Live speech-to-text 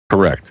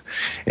Correct.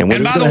 And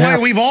by the way,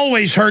 we've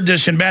always heard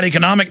this in bad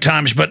economic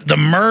times, but the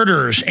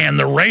murders and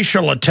the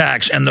racial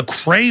attacks and the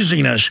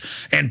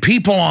craziness and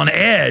people on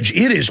edge,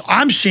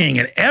 I'm seeing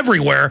it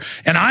everywhere.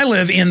 And I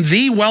live in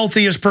the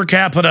wealthiest per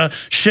capita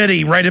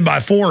city rated by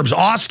Forbes,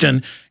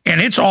 Austin, and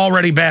it's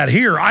already bad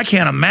here. I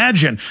can't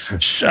imagine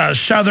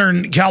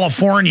Southern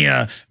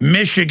California,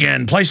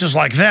 Michigan, places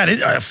like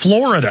that,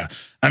 Florida.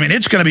 I mean,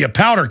 it's going to be a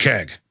powder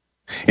keg.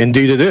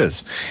 Indeed it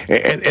is.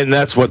 And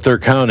that's what they're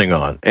counting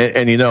on.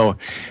 And you know,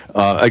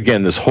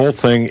 again, this whole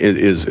thing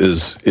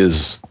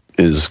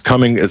is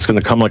coming. It's going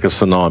to come like a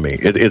tsunami.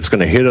 It's going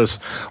to hit us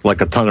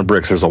like a ton of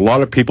bricks. There's a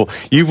lot of people.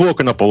 You've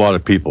woken up a lot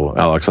of people,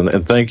 Alex,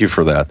 and thank you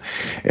for that.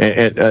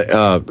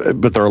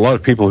 But there are a lot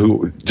of people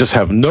who just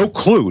have no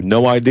clue,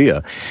 no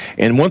idea.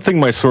 And one thing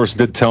my source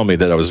did tell me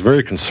that I was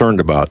very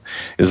concerned about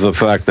is the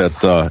fact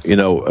that, you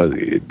know,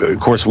 of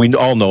course, we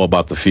all know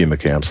about the FEMA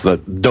camps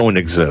that don't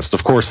exist.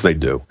 Of course they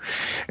do.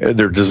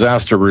 They're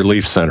disaster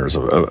relief centers,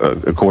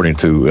 according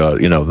to,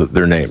 you know,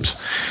 their names.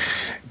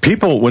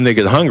 People, when they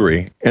get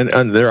hungry and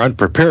they're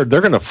unprepared,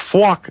 they're going to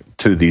flock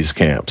to these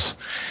camps.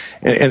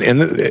 And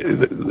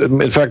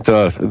in fact,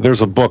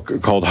 there's a book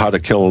called How to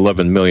Kill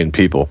 11 Million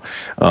People,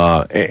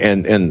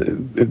 and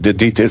the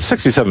detail, it's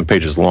 67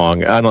 pages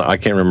long. I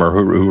can't remember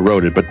who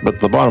wrote it, but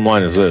the bottom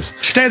line is this.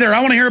 Stay there. I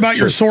want to hear about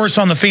your source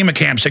on the FEMA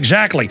camps.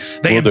 Exactly.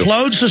 They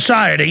implode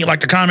society, like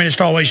the communists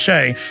always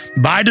say,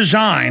 by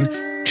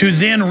design, to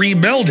then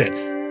rebuild it.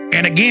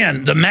 And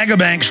again, the mega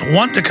banks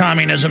want the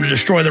communism to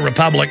destroy the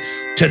republic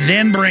to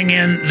then bring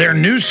in their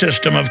new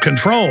system of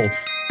control.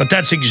 But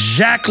that's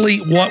exactly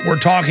what we're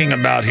talking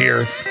about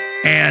here.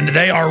 And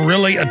they are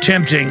really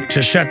attempting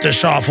to set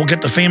this off. We'll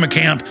get the FEMA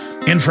camp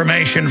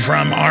information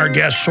from our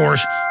guest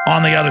source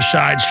on the other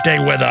side. Stay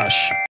with us.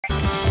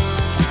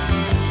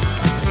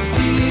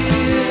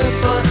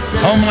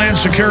 Homeland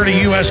Security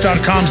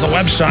US.com is the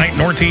website.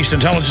 Northeast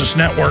Intelligence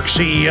Network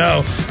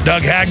CEO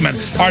Doug Hagmann.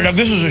 All right, Doug,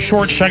 this is a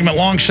short segment,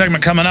 long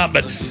segment coming up,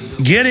 but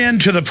get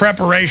into the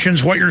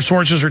preparations, what your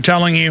sources are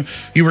telling you.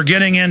 You were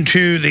getting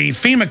into the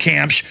FEMA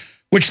camps,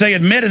 which they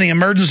admit in the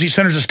Emergency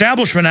Centers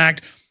Establishment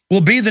Act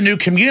will be the new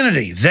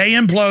community. They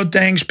implode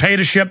things, pay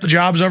to ship the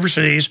jobs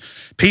overseas.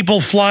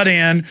 People flood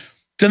in.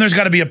 Then there's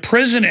got to be a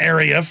prison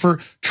area for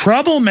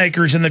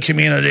troublemakers in the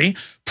community,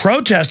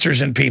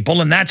 protesters and people,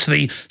 and that's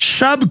the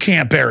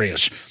sub-camp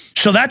areas.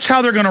 So that's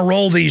how they're going to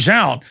roll these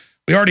out.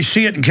 We already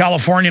see it in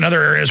California and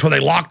other areas where they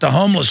lock the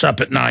homeless up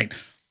at night.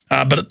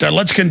 But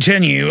let's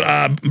continue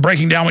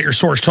breaking down what your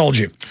source told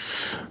you.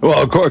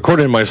 Well,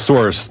 according to my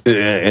source,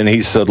 and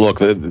he said, look,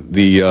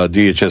 the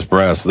DHS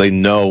brass, they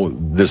know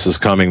this is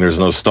coming. There's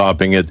no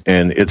stopping it,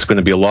 and it's going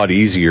to be a lot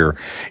easier,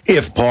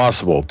 if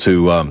possible,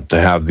 to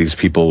have these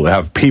people,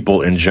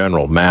 in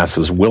general,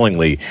 masses,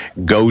 willingly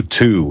go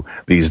to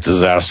these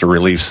disaster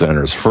relief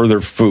centers for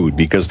their food,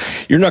 because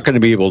you're not going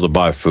to be able to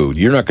buy food.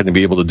 You're not going to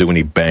be able to do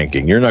any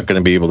banking. You're not going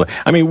to be able to.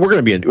 I mean,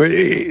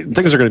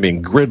 things are going to be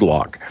in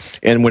gridlock,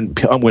 and when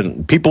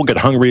people get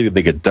hungry,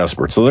 they get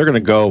desperate. So they're going to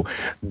go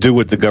do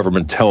what the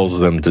government tells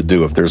them to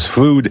do. If there's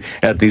food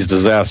at these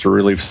disaster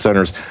relief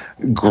centers,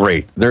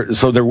 great.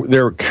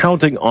 They're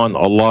counting on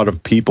a lot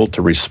of people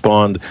to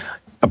respond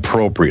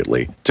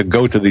appropriately, to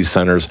go to these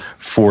centers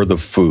for the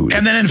food.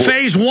 And then in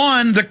phase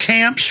one, the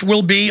camps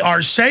will be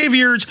our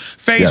saviors.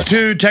 Phase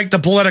two, take the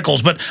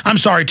politicals. But I'm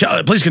sorry,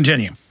 please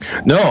continue.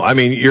 No, I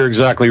mean, you're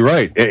exactly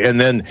right. And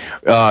then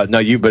now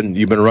you've been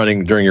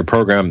running during your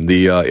program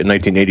the in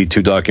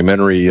 1982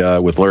 documentary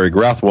with Larry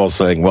Grathwohl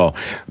saying, well,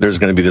 there's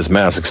going to be this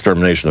mass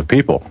extermination of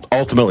people.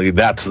 Ultimately,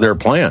 that's their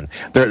plan.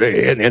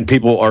 And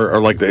people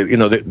are like,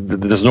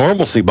 this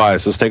normalcy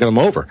bias is taking them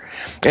over.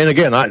 And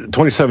again,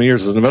 27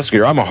 years as an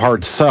investigator, I'm a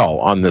hard sell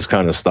on this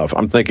kind of stuff.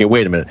 I'm thinking,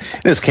 wait a minute,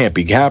 this can't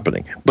be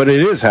happening. But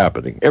it is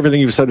happening. Everything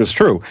you've said is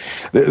true.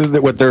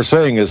 What they're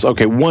saying is,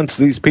 okay, once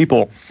these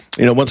people,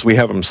 once we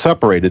have them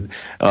separated,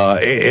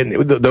 and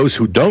those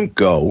who don't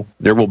go,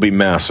 there will be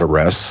mass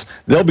arrests.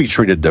 They'll be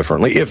treated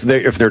differently if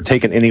they're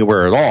taken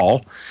anywhere at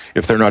all,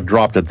 if they're not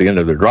dropped at the end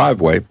of their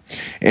driveway.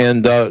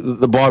 And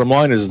the bottom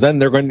line is, then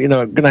they're going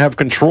to have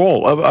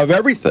control of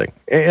everything.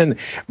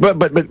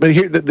 But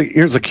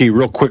here's the key,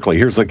 real quickly.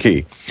 Here's the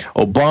key: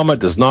 Obama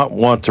does not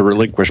want to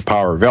relinquish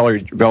power.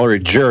 Valerie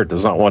Jarrett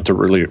does not want to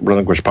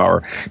relinquish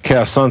power.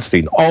 Cass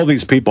Sunstein, all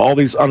these people, all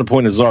these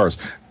unappointed czars,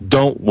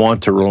 don't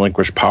want to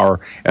relinquish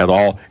power at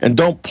all, and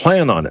don't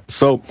plan on it.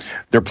 So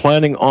they're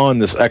planning on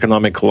this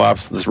economic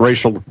collapse, this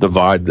racial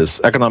divide,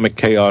 this economic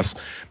chaos,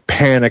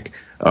 panic,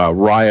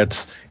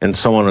 riots, and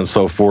so on and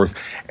so forth,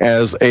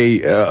 as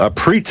a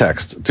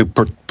pretext to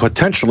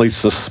potentially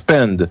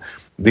suspend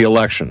the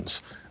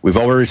elections. We've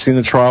already seen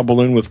the trial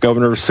balloon with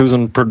Governor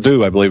Susan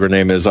Perdue, I believe her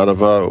name is, out of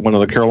one of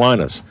the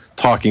Carolinas,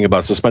 talking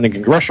about suspending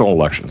congressional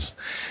elections.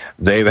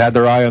 They've had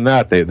their eye on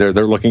that. They're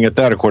looking at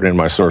that, according to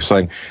my source,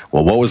 saying,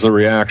 well, what was the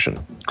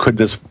reaction? Could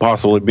this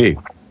possibly be?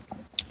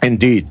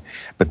 Indeed.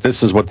 But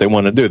this is what they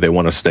want to do. They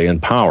want to stay in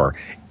power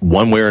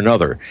one way or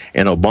another.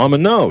 And Obama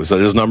knows that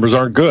his numbers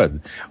aren't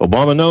good.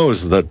 Obama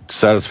knows that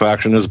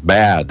satisfaction is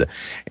bad.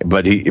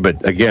 But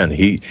again,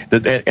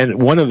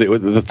 and one of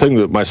the thing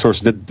that my source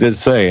did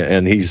say,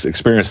 and he's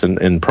experienced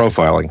in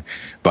profiling,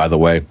 by the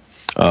way,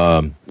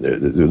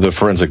 the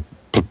forensic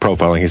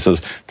profiling, he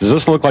says, does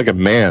this look like a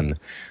man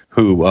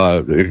who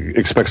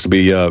expects to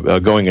be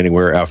going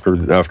anywhere after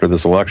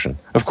this election?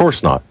 Of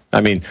course not. I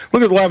mean,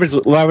 look at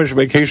the lavish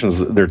vacations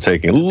that they're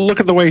taking.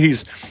 Look at the way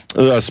he's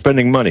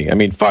spending money. I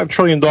mean, $5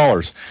 trillion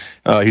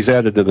he's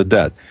added to the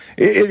debt.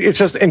 It's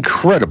just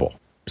incredible.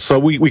 So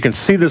we can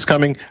see this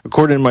coming.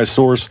 According to my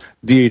source,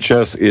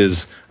 DHS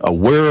is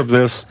aware of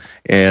this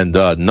and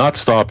not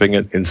stopping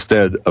it.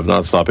 Instead of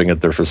not stopping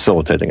it, they're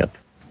facilitating it.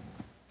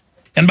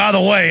 And by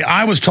the way,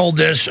 I was told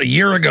this a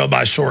year ago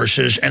by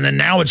sources, and then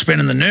now it's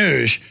been in the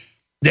news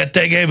that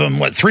they gave them,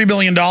 $3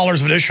 billion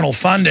of additional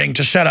funding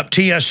to set up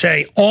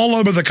TSA all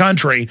over the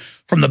country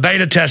from the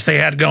beta test they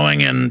had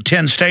going in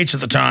 10 states at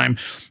the time.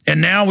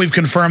 And now we've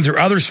confirmed through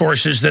other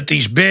sources that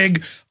these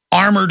big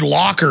armored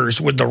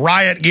lockers with the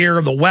riot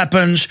gear, the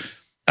weapons,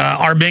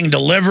 are being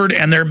delivered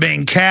and they're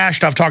being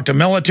cached. I've talked to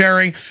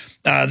military.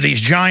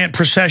 These giant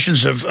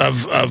processions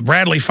of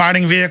Bradley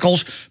fighting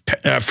vehicles,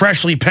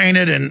 freshly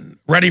painted and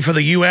ready for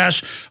the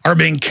U.S., are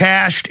being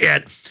cached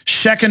at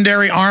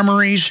secondary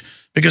armories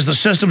because the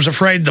system's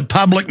afraid the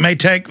public may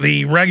take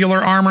the regular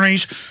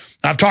armories.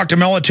 I've talked to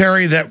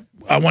military that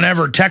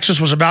whenever Texas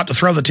was about to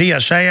throw the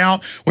TSA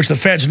out, which the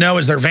feds know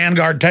is their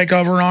Vanguard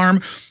takeover arm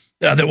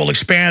that will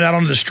expand out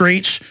onto the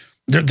streets,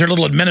 their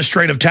little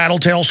administrative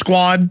tattletale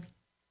squad,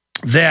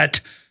 that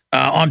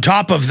on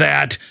top of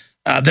that,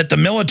 that the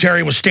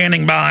military was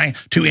standing by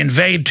to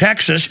invade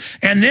Texas,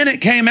 and then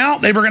it came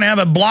out they were going to have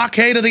a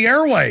blockade of the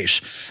airways.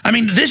 I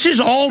mean, this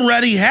is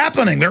already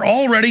happening. They're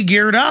already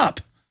geared up.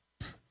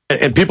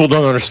 And people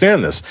don't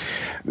understand this.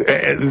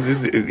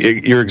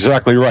 You're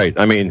exactly right.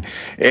 I mean,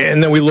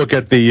 and then we look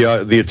at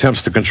the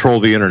attempts to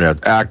control the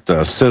internet,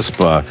 ACTA,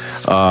 CISPA,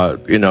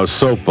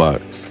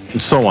 SOPA,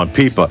 and so on,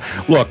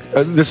 PIPA. Look,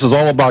 this is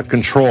all about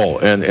control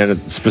and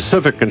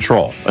specific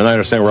control. And I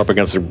understand we're up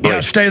against it.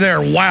 Yeah, stay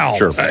there. Wow.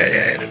 Sure.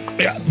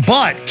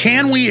 But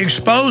can we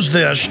expose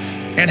this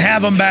and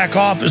have them back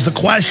off is the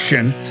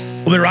question.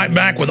 We'll be right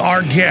back with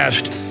our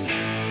guest,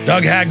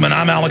 Doug Hagmann.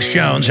 I'm Alex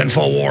Jones,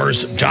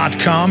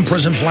 Infowars.com,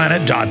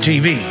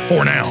 Prisonplanet.tv.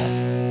 For now,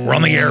 we're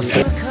on the air.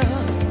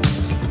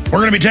 We're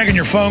going to be taking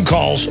your phone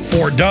calls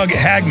for Doug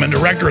Hagmann,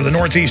 director of the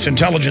Northeast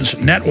Intelligence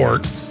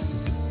Network.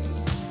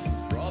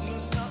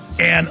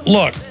 And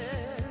look,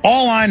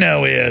 all I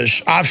know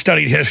is I've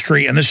studied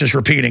history, and this is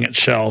repeating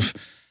itself,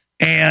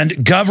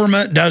 and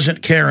government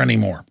doesn't care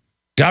anymore.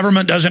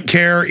 Government doesn't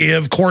care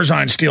if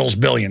Corzine steals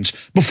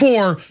billions.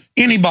 Before,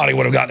 anybody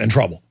would have gotten in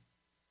trouble.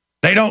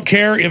 They don't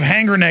care if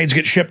hand grenades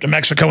get shipped to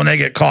Mexico and they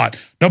get caught.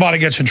 Nobody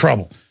gets in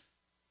trouble.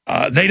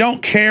 They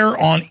don't care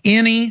on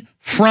any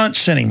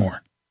fronts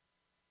anymore.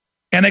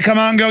 And they come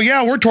out and go,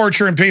 yeah, we're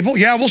torturing people.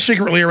 Yeah, we'll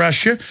secretly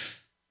arrest you.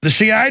 The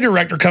CIA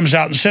director comes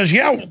out and says,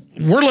 yeah,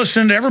 we're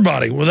listening to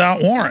everybody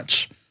without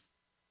warrants.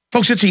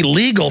 Folks, it's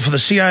illegal for the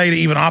CIA to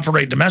even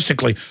operate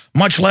domestically,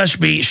 much less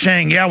be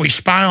saying, yeah, we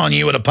spy on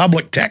you at a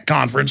public tech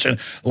conference and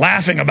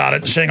laughing about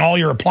it and saying all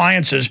your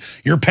appliances,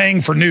 you're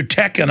paying for new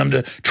tech in them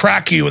to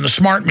track you and the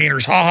smart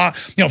meters. Ha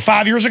ha.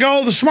 5 years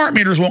ago, the smart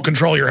meters won't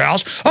control your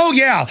house. Oh,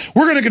 yeah,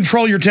 we're going to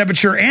control your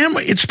temperature and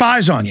it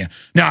spies on you.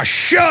 Now,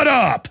 shut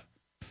up.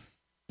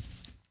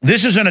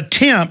 This is an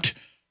attempt,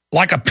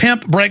 like a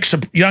pimp breaks a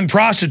young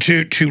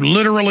prostitute, to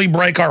literally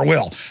break our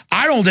will.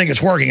 I don't think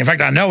it's working. In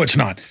fact, I know it's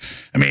not.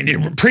 I mean,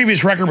 the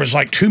previous record was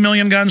like 2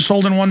 million guns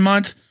sold in 1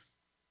 month.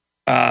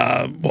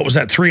 What was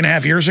that,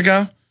 3.5 years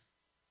ago?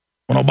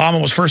 When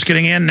Obama was first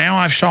getting in. Now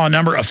I saw a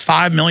number of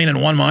 5 million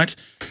in 1 month.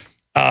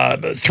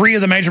 3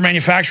 of the major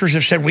manufacturers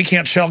have said we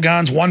can't sell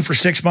guns, one for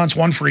 6 months,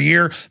 one for a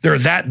year. They're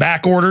that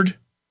back-ordered.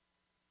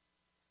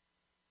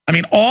 I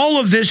mean, all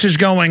of this is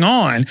going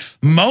on.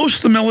 Most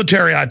of the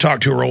military I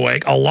talked to are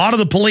awake. A lot of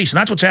the police, and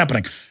that's what's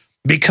happening.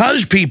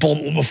 Because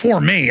people,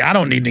 before me, I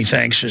don't need any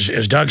thanks,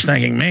 as Doug's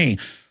thanking me,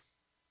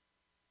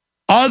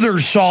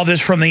 others saw this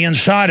from the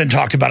inside and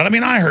talked about it. I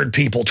mean, I heard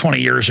people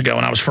 20 years ago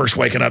when I was first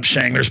waking up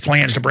saying there's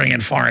plans to bring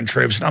in foreign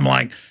troops. And I'm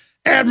like,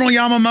 Admiral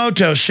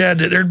Yamamoto said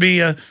that there'd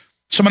be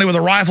somebody with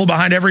a rifle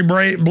behind every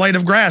blade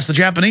of grass. The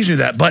Japanese knew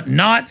that, but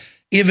not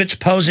if it's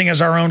posing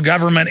as our own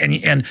government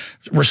and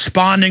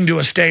responding to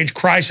a staged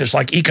crisis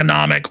like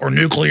economic or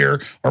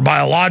nuclear or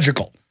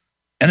biological.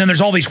 And then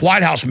there's all these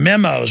White House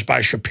memos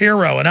by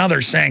Shapiro and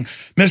others saying,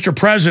 Mr.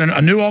 President,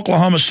 a new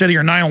Oklahoma City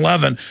or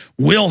 9/11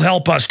 will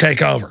help us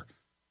take over.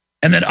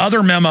 And then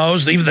other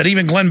memos that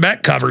even Glenn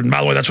Beck covered, and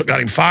by the way, that's what got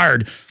him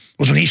fired,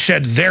 was when he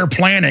said they're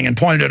planning and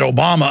pointed at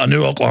Obama a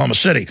new Oklahoma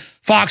City.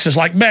 Fox is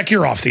like, Beck,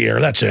 you're off the air.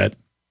 That's it.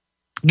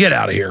 Get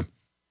out of here.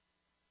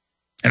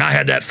 And I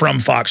had that from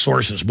Fox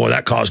sources. Boy,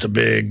 that caused a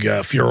big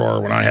furor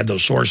when I had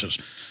those sources.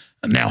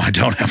 And now I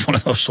don't have one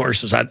of those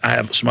sources. I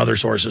have some other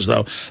sources,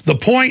 though. The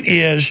point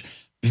is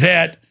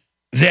that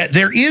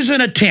there is an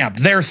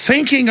attempt. They're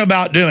thinking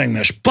about doing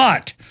this,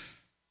 but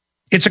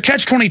it's a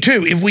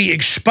catch-22. If we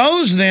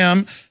expose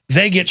them,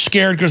 they get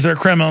scared because they're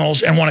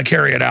criminals and want to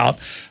carry it out.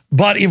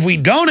 But if we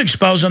don't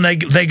expose them,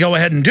 they go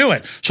ahead and do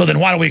it. So then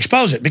why do we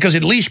expose it? Because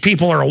at least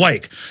people are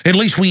awake. At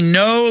least we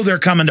know they're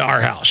coming to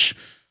our house.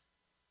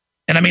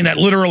 And I mean that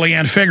literally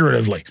and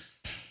figuratively.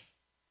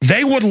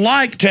 They would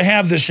like to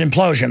have this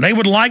implosion. They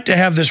would like to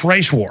have this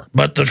race war.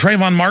 But the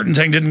Trayvon Martin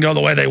thing didn't go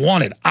the way they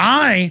wanted.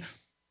 I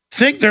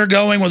think they're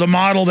going with a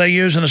model they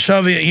use in the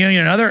Soviet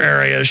Union and other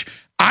areas.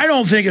 I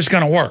don't think it's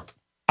going to work.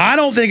 I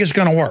don't think it's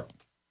going to work.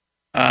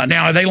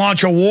 Now, if they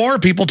launch a war,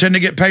 people tend to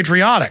get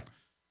patriotic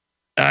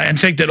and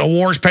think that a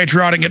war is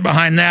patriotic and get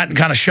behind that and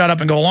kind of shut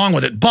up and go along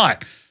with it.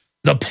 But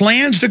the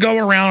plans to go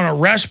around and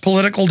arrest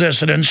political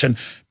dissidents and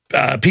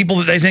people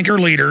that they think are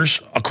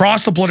leaders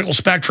across the political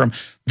spectrum,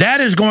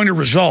 that is going to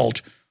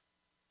result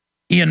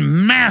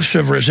in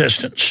massive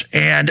resistance.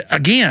 And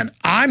again,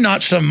 I'm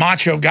not some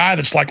macho guy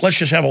that's like, let's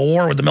just have a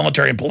war with the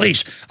military and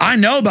police. I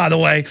know, by the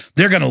way,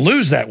 they're going to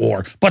lose that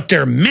war, but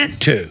they're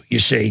meant to, you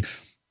see.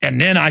 And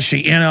then I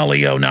see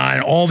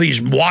NLE09, all these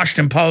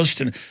Washington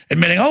Post and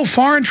admitting, oh,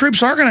 foreign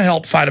troops are going to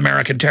help fight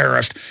American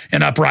terrorists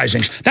and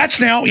uprisings. That's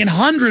now in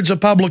hundreds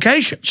of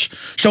publications.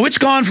 So it's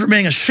gone from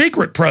being a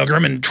secret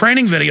program and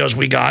training videos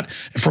we got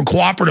from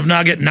Cooperative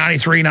Nugget in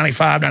 93,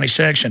 95,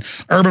 96, and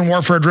urban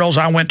warfare drills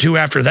I went to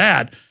after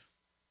that.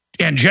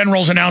 And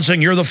generals announcing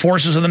you're the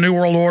forces of the New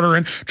World Order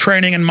and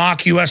training in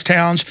mock U.S.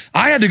 towns.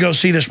 I had to go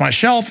see this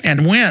myself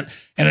and went,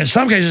 and in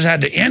some cases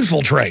had to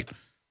infiltrate.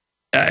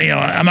 You know,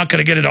 I'm not going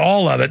to get into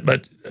all of it,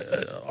 but,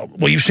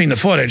 well, you've seen the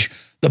footage.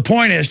 The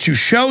point is to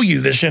show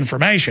you this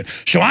information.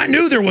 So I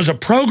knew there was a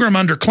program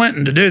under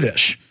Clinton to do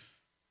this.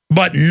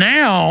 But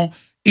now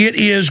it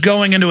is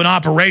going into an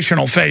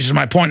operational phase is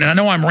my point. And I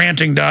know I'm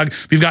ranting, Doug.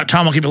 If you've got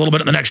time, I'll keep it a little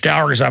bit in the next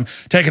hour because I'm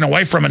taking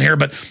away from it here.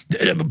 But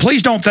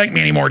please don't thank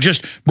me anymore.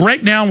 Just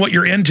break down what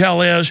your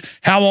intel is,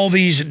 how all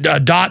these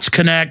dots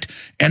connect,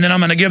 and then I'm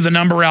going to give the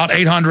number out,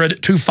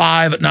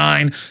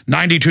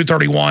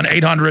 800-259-9231,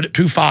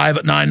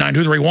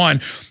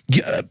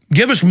 800-259-9231.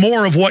 Give us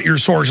more of what your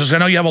sources. I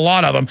know you have a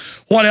lot of them.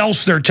 What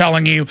else they're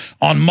telling you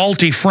on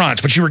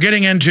multi-fronts? But you were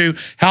getting into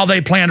how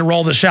they plan to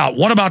roll this out.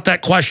 What about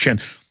that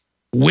question?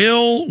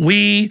 Will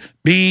we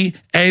be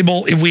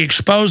able, if we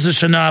expose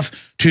this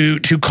enough, to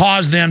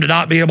cause them to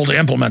not be able to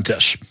implement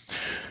this?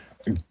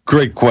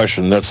 Great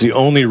question. That's the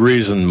only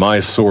reason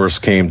my source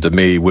came to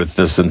me with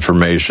this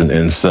information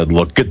and said,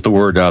 look, get the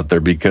word out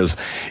there, because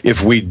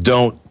if we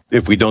don't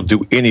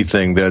do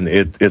anything, then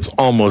it's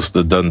almost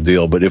a done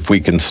deal. But if we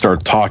can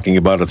start talking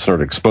about it, start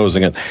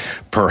exposing it,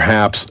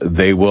 perhaps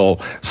they will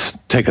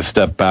take a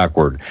step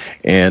backward.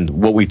 And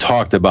what we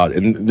talked about,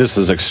 and this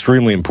is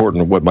extremely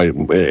important, what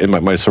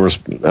my source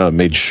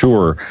made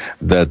sure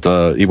that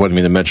he wanted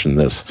me to mention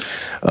this.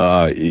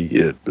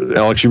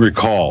 Alex, you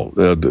recall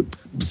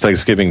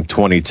Thanksgiving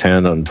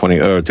 2010 and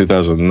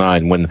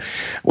 2009 when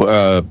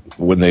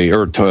they,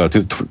 or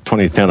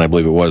 2010, I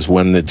believe it was,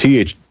 when the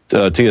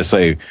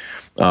TSA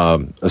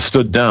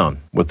stood down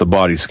with the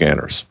body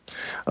scanners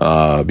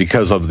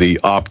because of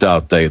the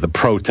opt-out day, the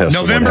protest.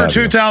 November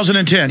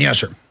 2010, yes,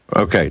 sir.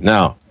 Okay,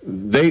 now,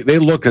 they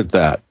looked at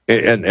that,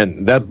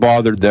 and that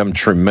bothered them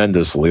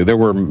tremendously. There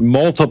were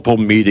multiple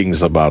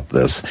meetings about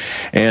this,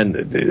 and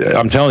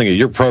I'm telling you,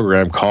 your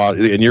program caused,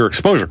 and your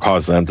exposure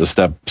caused them to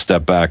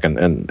step back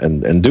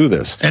and do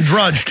this. And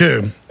drudge,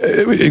 too.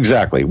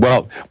 Exactly.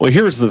 Well,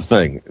 here's the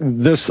thing.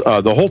 This,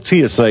 the whole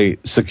TSA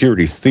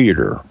security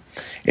theater,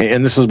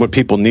 and this is what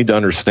people need to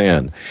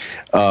understand.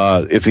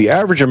 If the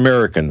average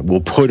American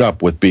will put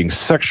up with being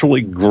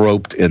sexually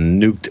groped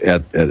and nuked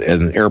at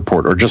an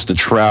airport, or just to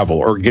travel,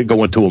 or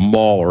go into a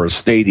mall or a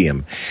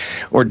stadium,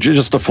 or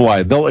just to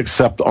fly, they'll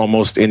accept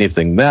almost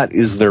anything. That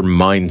is their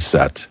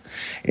mindset.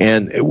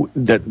 And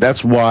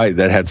that's why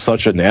that had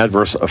such an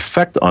adverse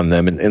effect on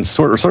them, and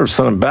sort of sent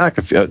them back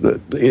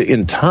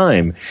in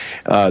time.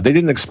 They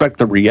didn't expect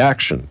the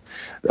reaction.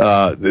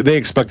 They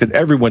expected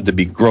everyone to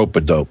be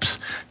grope-a-dopes.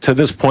 To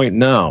this point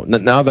now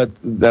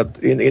that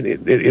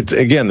it's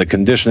again, the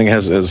conditioning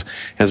has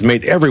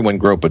made everyone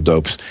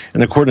grope-a-dopes.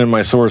 And according to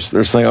my source,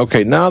 they're saying,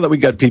 okay, now that we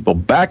got people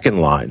back in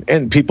line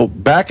and people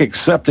back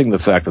accepting the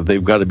fact that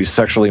they've got to be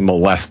sexually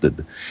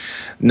molested,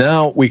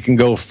 now we can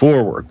go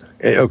forward.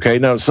 Okay,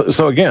 now,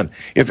 so again,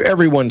 if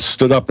everyone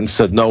stood up and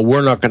said, no,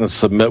 we're not going to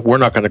submit, we're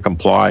not going to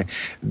comply,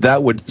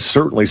 that would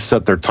certainly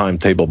set their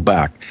timetable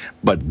back.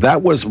 But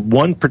that was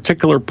one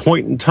particular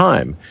point in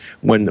time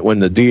when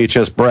the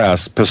DHS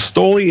brass,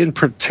 Pistoli in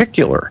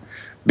particular,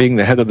 being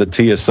the head of the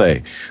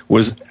TSA,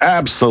 was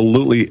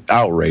absolutely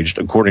outraged,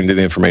 according to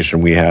the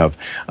information we have.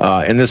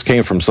 And this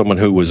came from someone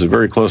who was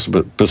very close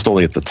to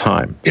Pistoli at the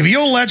time. If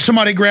you'll let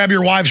somebody grab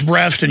your wife's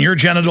breast and your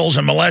genitals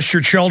and molest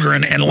your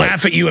children and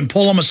laugh at you and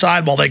pull them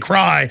aside while they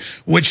cry,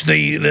 which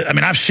I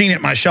mean, I've seen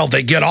it myself,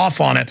 they get off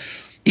on it.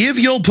 If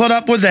you'll put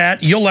up with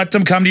that, you'll let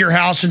them come to your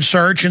house and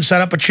search and set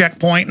up a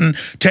checkpoint and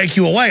take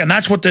you away. And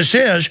that's what this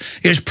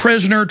is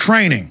prisoner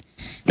training.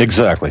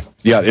 Exactly.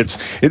 Yeah,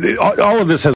 all of this has